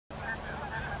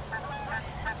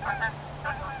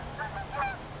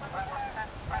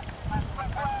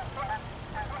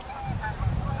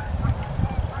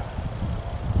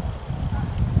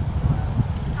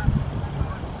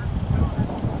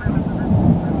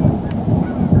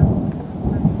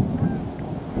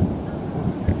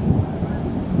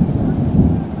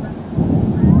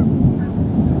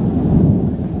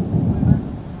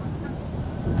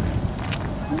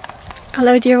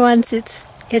Hello dear ones, it's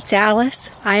Alice.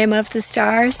 I am of the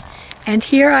stars, and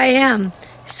here I am,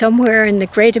 somewhere in the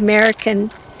great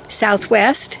American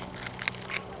Southwest.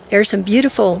 There are some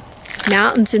beautiful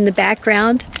mountains in the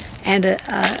background and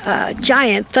a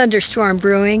giant thunderstorm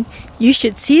brewing. You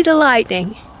should see the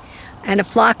lightning. And a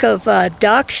flock of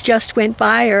ducks just went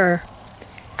by, or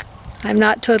I'm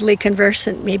not totally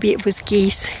conversant, maybe it was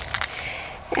geese.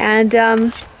 And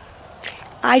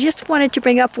I just wanted to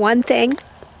bring up one thing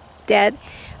that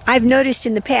I've noticed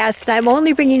in the past, and I'm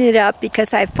only bringing it up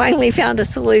because I've finally found a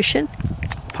solution.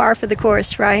 Par for the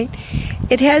course, right?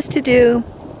 It has to do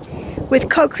with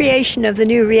co-creation of the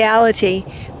new reality,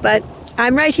 but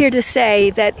I'm right here to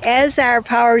say that as our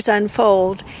powers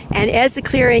unfold and as the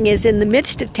clearing is in the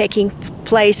midst of taking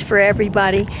place for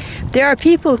everybody, there are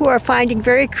people who are finding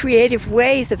very creative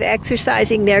ways of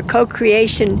exercising their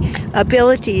co-creation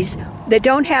abilities that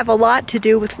don't have a lot to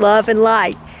do with love and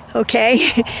light,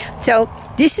 okay? So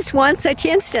this is one such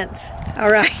instance,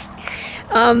 all right?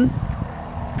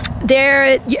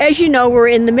 As you know, we're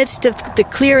in the midst of the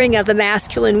clearing of the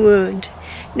masculine wound.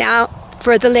 Now,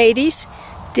 for the ladies,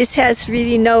 this has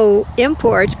really no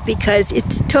import because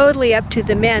it's totally up to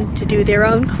the men to do their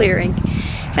own clearing.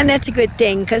 And that's a good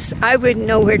thing because I wouldn't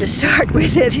know where to start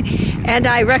with it. And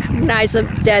I recognize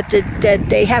that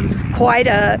they have quite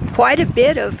a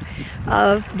bit of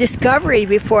discovery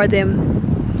before them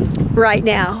right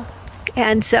now.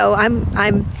 And so I'm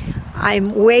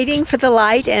waiting for the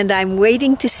light, and I'm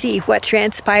waiting to see what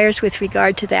transpires with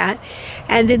regard to that.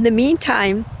 And in the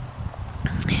meantime,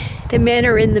 the men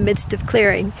are in the midst of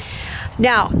clearing.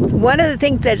 Now, one of the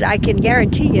things that I can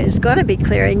guarantee you is going to be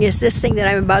clearing is this thing that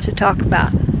I'm about to talk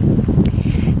about.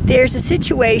 There's a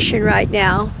situation right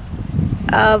now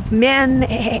of men,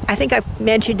 I think I've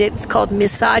mentioned it, it's called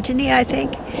misogyny, I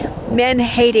think. Men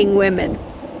hating women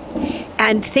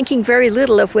and thinking very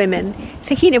little of women,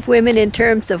 thinking of women in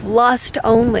terms of lust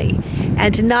only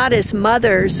and not as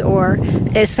mothers or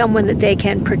as someone that they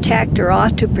can protect or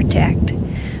ought to protect.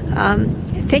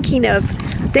 Thinking of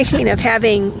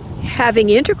having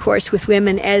intercourse with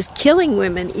women as killing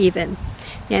women even,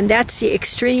 and that's the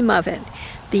extreme of it.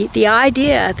 The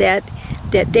idea that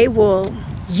they will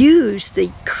use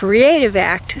the creative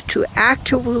act to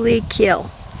actually kill.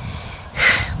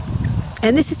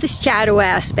 And this is the shadow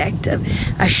aspect of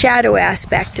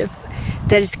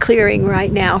that is clearing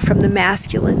right now from the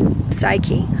masculine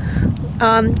psyche.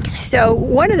 So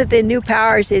one of the new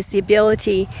powers is the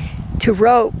ability to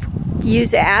rope,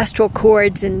 use the astral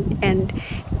cords and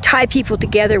tie people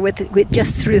together with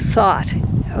just through thought.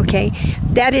 Okay,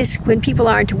 that is when people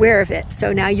aren't aware of it.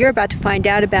 So now you're about to find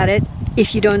out about it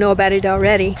if you don't know about it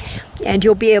already, and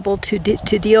you'll be able to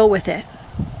deal with it.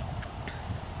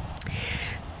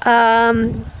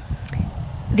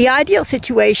 The ideal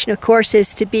situation, of course,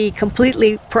 is to be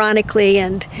completely chronically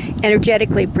and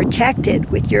energetically protected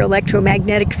with your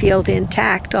electromagnetic field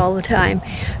intact all the time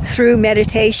through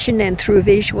meditation and through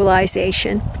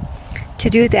visualization to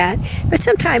do that. But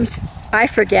sometimes I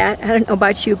forget. I don't know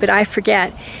about you, but I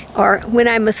forget. Or when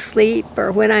I'm asleep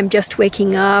or when I'm just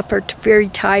waking up or very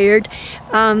tired,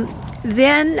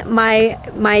 then my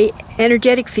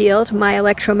energetic field, my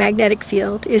electromagnetic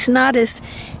field, is not as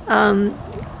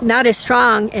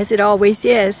strong as it always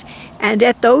is. And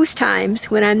at those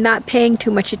times when I'm not paying too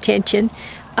much attention,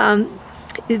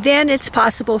 then it's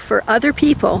possible for other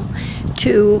people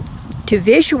to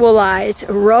visualize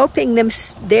roping one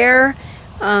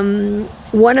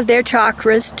of their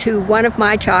chakras to one of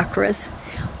my chakras,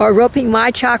 or roping my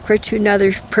chakra to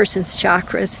another person's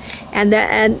chakras,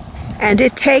 and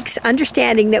it takes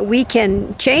understanding that we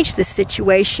can change the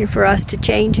situation for us to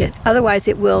change it. Otherwise,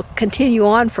 it will continue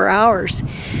on for hours.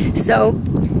 So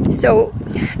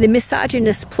the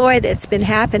misogynist ploy that's been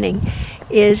happening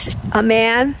is a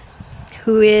man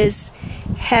who has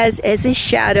as his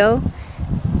shadow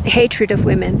hatred of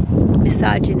women,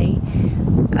 misogyny,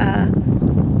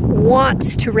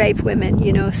 wants to rape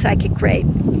women, psychic rape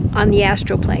on the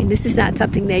astral plane. This is not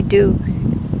something they do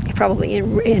probably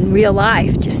in real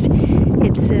life. Just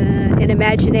it's an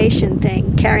imagination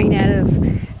thing, carrying out of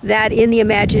that in the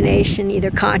imagination,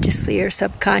 either consciously or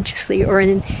subconsciously, or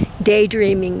in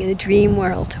daydreaming in the dream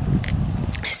world.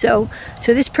 So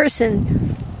this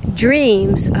person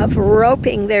dreams of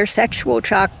roping their sexual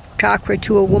chakra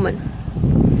to a woman,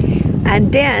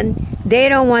 and then they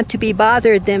don't want to be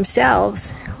bothered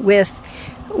themselves with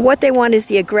what they want is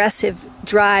the aggressive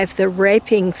drive, the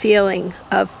raping feeling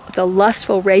of the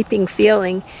lustful raping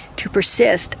feeling to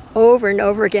persist over and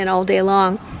over again all day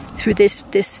long through this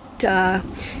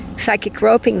psychic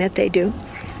roping that they do.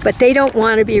 but they don't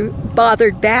want to be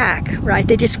bothered back, right?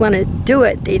 They just want to do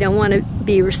it. They don't want to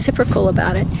be reciprocal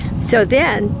about it. So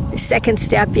then the second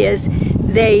step is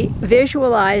they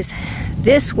visualize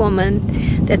this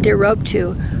woman that they're roped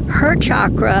to, her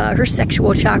chakra, her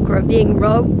sexual chakra, being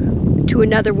roped to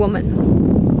another woman.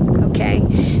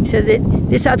 Okay, so that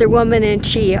this other woman and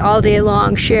she all day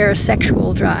long share a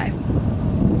sexual drive.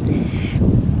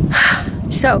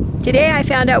 So today I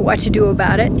found out what to do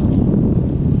about it.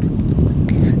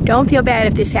 Don't feel bad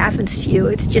if this happens to you.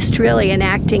 It's just really an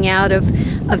acting out of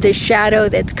this shadow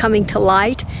that's coming to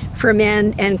light for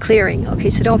men and clearing. Okay,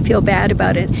 so don't feel bad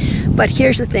about it. But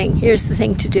here's the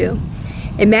thing to do.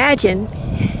 Imagine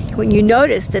when you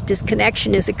notice that this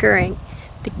connection is occurring,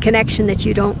 the connection that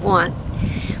you don't want.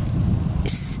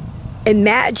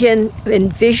 Imagine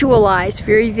and visualize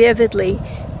very vividly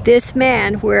this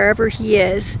man, wherever he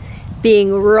is,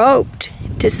 being roped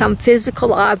to some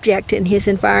physical object in his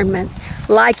environment.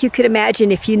 Like you could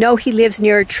imagine, if you know he lives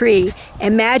near a tree,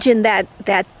 imagine that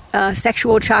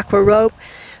sexual chakra rope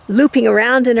looping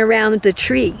around and around the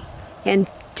tree and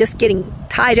just getting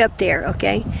tied up there,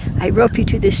 okay? I rope you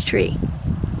to this tree.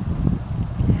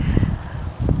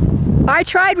 I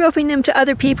tried roping them to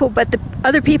other people, but the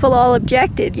other people all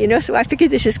objected, you know, so I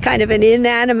figured this is kind of an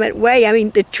inanimate way. I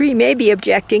mean, the tree may be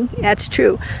objecting, that's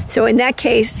true. So in that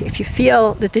case, if you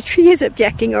feel that the tree is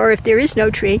objecting, or if there is no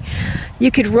tree,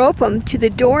 you could rope them to the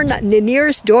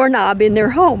nearest doorknob in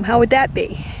their home. How would that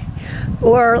be?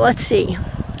 Or let's see,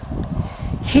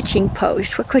 hitching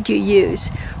post, what could you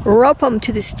use? Rope them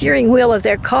to the steering wheel of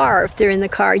their car if they're in the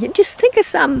car. You just think of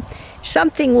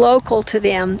something local to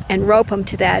them and rope them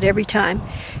to that every time.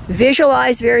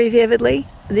 Visualize very vividly.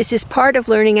 This is part of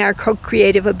learning our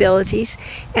creative abilities,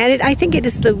 and I think it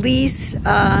is the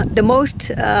most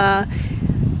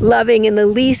loving and the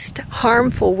least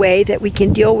harmful way that we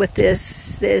can deal with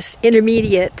this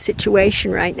intermediate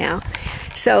situation right now.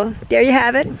 So there you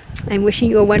have it. I'm wishing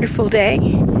you a wonderful day.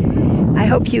 I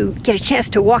hope you get a chance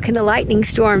to walk in the lightning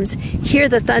storms, hear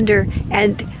the thunder,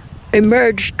 and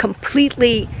emerge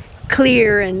completely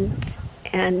clear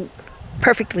and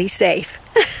perfectly safe.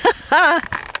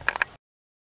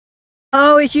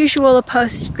 Oh, as usual, a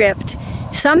postscript.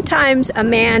 Sometimes a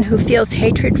man who feels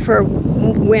hatred for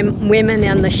women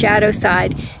on the shadow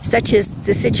side, such as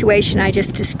the situation I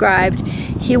just described,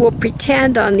 he will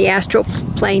pretend on the astral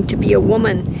plane to be a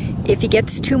woman. If he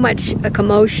gets too much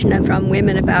commotion from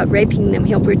women about raping them,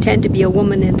 he'll pretend to be a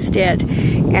woman instead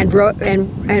and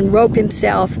rope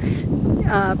himself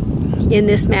in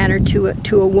this manner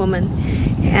to a woman.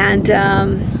 And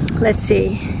let's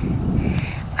see.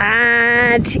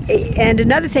 And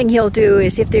another thing he'll do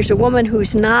is, if there's a woman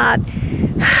who's not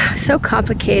so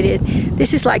complicated,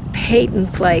 this is like Peyton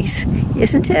Place,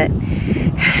 isn't it?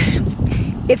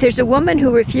 If there's a woman who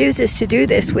refuses to do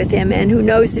this with him and who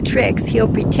knows the tricks, he'll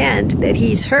pretend that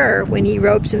he's her when he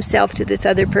ropes himself to this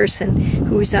other person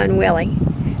who is unwilling.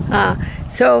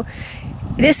 So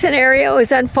this scenario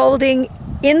is unfolding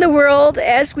in the world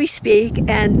as we speak,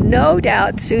 and no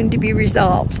doubt soon to be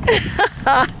resolved.